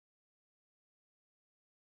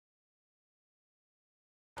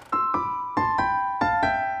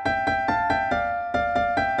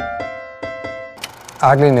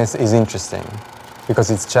Ugliness is interesting because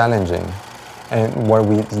it's challenging. And what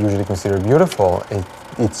we usually consider beautiful,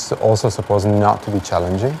 it's also supposed not to be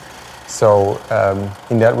challenging. So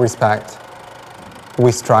in that respect,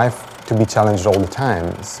 we strive to be challenged all the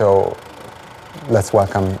time. So let's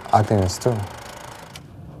welcome ugliness too.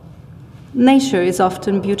 Nature is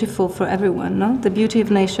often beautiful for everyone, no? The beauty of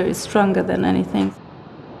nature is stronger than anything.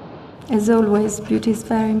 As always, beauty is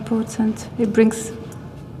very important. It brings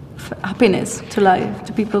happiness to life,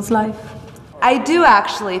 to people's life. I do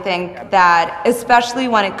actually think that, especially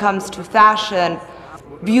when it comes to fashion,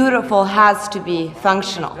 beautiful has to be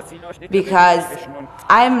functional, because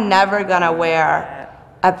I'm never gonna wear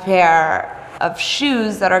a pair of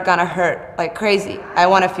shoes that are gonna hurt like crazy. I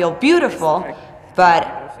wanna feel beautiful, but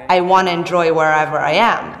I want to enjoy wherever I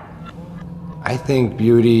am. I think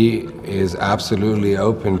beauty is absolutely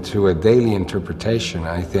open to a daily interpretation.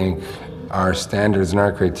 I think our standards and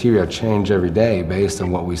our criteria change every day based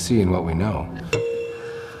on what we see and what we know.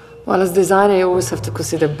 Well, as designer, you always have to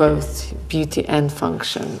consider both beauty and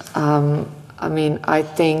function. I mean, I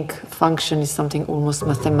think function is something almost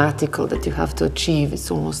mathematical that you have to achieve.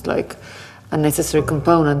 It's almost like a necessary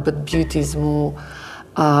component, but beauty is more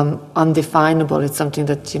undefinable. It's something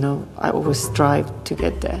that, I always strive to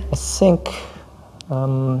get there. I think,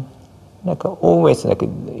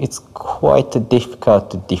 it's quite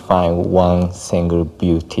difficult to define one single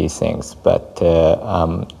beauty things, but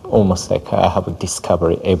almost like I have a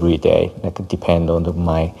discovery every day, depend on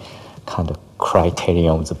my kind of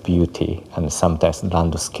criterion of the beauty, and sometimes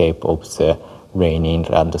landscape of the raining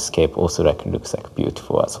landscape also looks like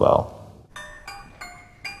beautiful as well.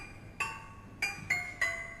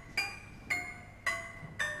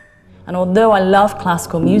 And although I love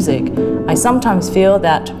classical music, I sometimes feel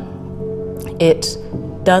that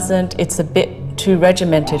it's a bit too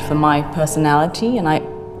regimented for my personality, and I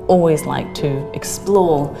always like to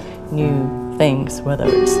explore new things, whether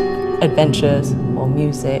it's adventures or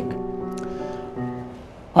music.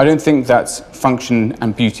 I don't think that function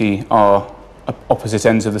and beauty are opposite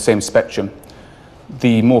ends of the same spectrum.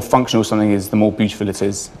 The more functional something is, the more beautiful it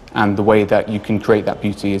is. And the way that you can create that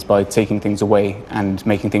beauty is by taking things away and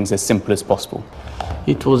making things as simple as possible.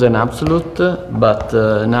 It was an absolute, but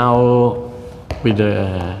now with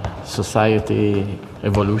the society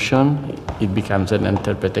evolution, it becomes an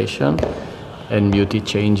interpretation, and beauty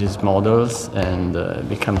changes models and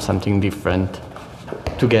becomes something different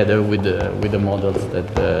together with the models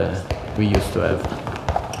that we used to have.